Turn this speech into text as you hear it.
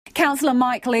Councillor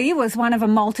Mike Lee was one of a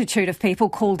multitude of people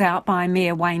called out by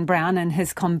Mayor Wayne Brown in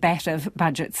his combative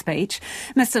budget speech.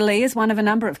 Mr Lee is one of a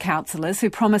number of councillors who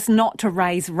promised not to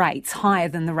raise rates higher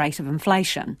than the rate of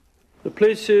inflation. The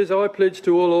pledge says, I pledge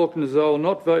to all Aucklanders I will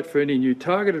not vote for any new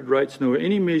targeted rates nor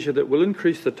any measure that will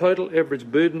increase the total average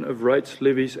burden of rates,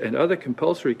 levies and other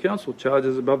compulsory council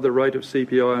charges above the rate of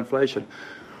CPI inflation.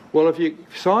 Well, if you're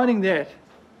signing that,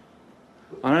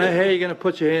 I don't know how you're going to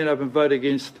put your hand up and vote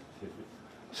against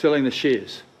selling the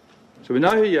shares. So we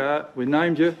know who you are, we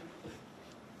named you.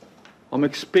 I'm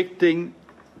expecting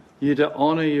you to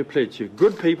honour your pledge. You're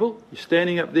good people, you're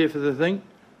standing up there for the thing.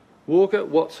 Walker,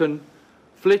 Watson,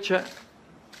 Fletcher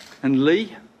and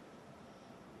Lee.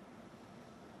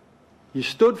 You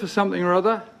stood for something or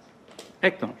other,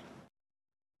 act on it.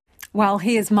 Well,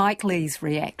 here's Mike Lee's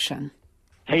reaction.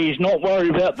 He's not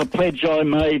worried about the pledge I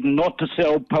made not to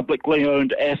sell publicly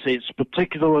owned assets,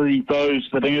 particularly those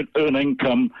that earn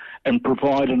income and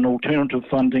provide an alternative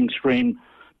funding stream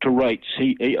to rates.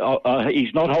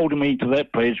 He's not holding me to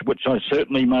that pledge, which I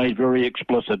certainly made very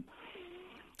explicit.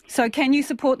 So can you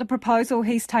support the proposal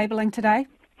he's tabling today?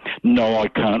 No, I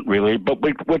can't really, but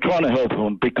we're trying to help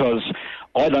him because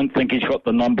I don't think he's got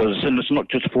the numbers, and it's not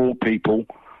just 4 people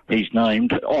he's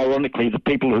named. Ironically, the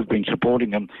people who've been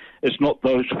supporting him, it's not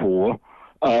those 4.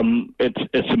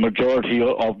 It's a majority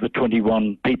of the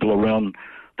 21 people around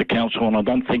the council, and I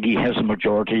don't think he has a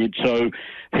majority. So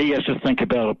he has to think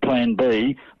about a plan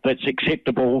B that's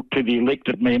acceptable to the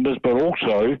elected members, but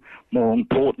also, more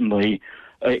importantly,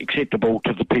 acceptable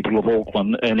to the people of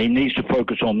Auckland, and he needs to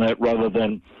focus on that rather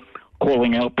than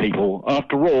calling out people.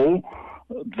 After all,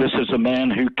 this is a man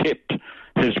who kept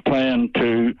his plan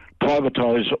to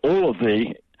privatise all of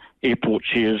the airport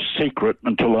shares secret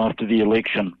until after the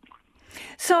election.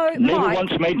 So, he Mike,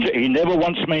 never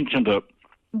once mentioned it.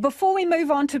 Before we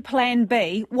move on to Plan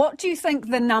B, what do you think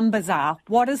the numbers are?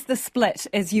 What is the split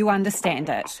as you understand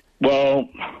it? Well,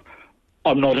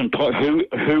 I'm not entirely.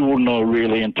 Who will know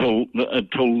really until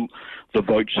the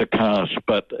votes are cast?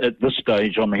 But at this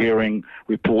stage, I'm hearing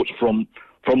reports from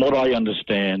what I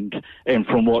understand and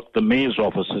from what the Mayor's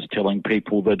office is telling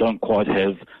people, they don't quite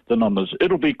have the numbers.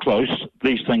 It'll be close.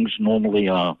 These things normally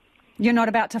are. You're not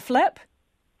about to flip?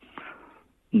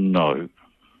 No.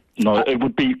 It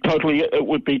would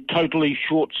be totally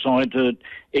short-sighted,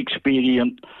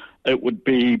 expedient. It would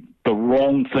be the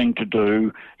wrong thing to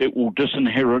do. It will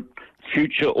disinherit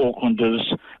future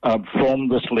Aucklanders from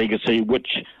this legacy,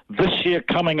 which this year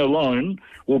coming alone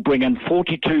will bring in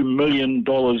 $42 million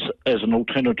as an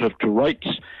alternative to rates,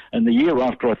 and the year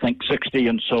after I think 60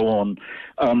 and so on.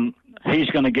 He's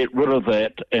going to get rid of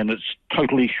that, and it's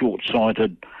totally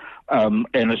short-sighted, and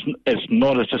it's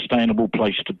not a sustainable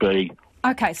place to be.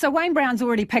 OK, so Wayne Brown's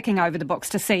already picking over the books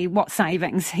to see what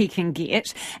savings he can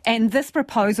get, and this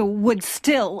proposal would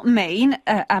still mean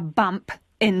a bump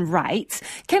in rates.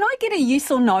 Can I get a yes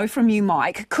or no from you,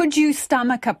 Mike? Could you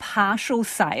stomach a partial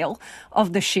sale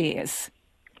of the shares?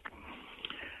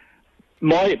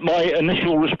 My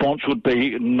initial response would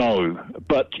be no.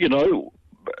 But, you know,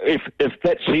 if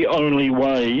that's the only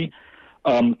way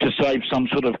to save some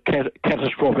sort of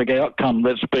catastrophic outcome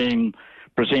that's being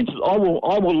presented, I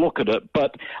will look at it.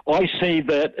 But I see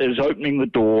that as opening the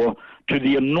door to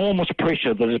the enormous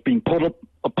pressure that has been put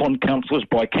upon councillors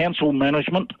by council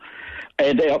management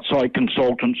and outside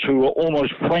consultants who are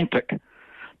almost frantic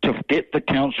to get the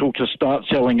council to start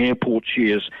selling airport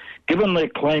shares. Given they're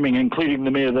claiming, including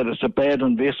the Mayor, that it's a bad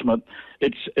investment,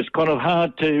 it's kind of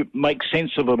hard to make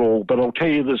sense of it all. But I'll tell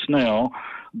you this now,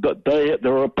 that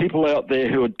there are people out there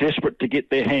who are desperate to get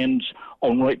their hands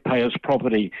on ratepayers'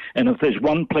 property. And if there's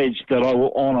one pledge that I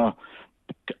will honour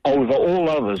over all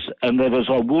others, and that is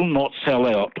I will not sell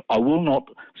out. I will not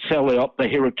sell out the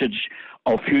heritage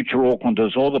of future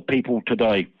Aucklanders or the people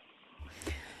today.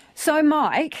 So,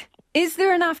 Mike, is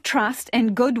there enough trust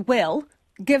and goodwill,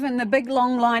 given the big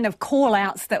long line of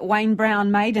call-outs that Wayne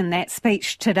Brown made in that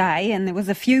speech today, and there was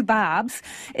a few barbs,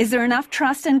 is there enough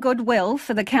trust and goodwill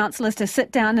for the councillors to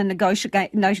sit down and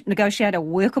negotiate a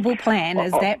workable plan?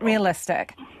 Is that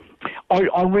realistic?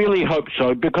 I really hope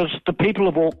so, because the people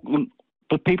of Auckland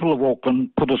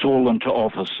put us all into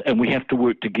office, and we have to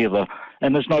work together.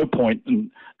 And there's no point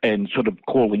in sort of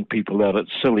calling people out.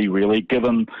 It's silly, really,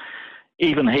 given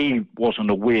even he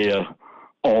wasn't aware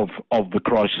of the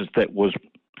crisis that was.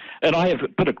 And I have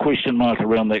put a question mark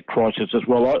around that crisis as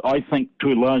well. I think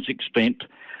to a large extent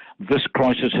this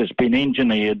crisis has been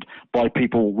engineered by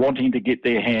people wanting to get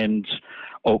their hands,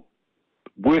 or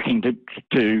working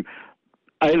to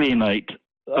alienate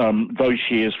those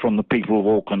shares from the people of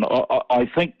Auckland. I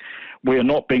think we're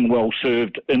not being well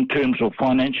served in terms of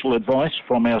financial advice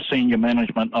from our senior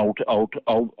management.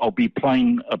 I'll be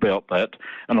plain about that,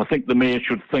 and I think the Mayor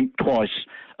should think twice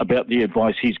about the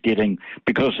advice he's getting,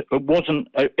 because it wasn't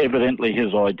evidently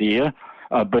his idea,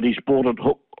 but he's brought it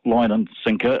hook, line and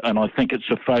sinker, and I think it's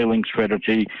a failing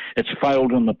strategy. It's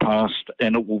failed in the past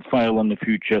and it will fail in the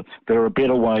future. There are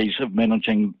better ways of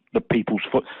managing the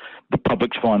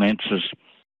public's finances.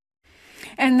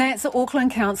 And that's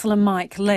Auckland Councillor Mike Lee.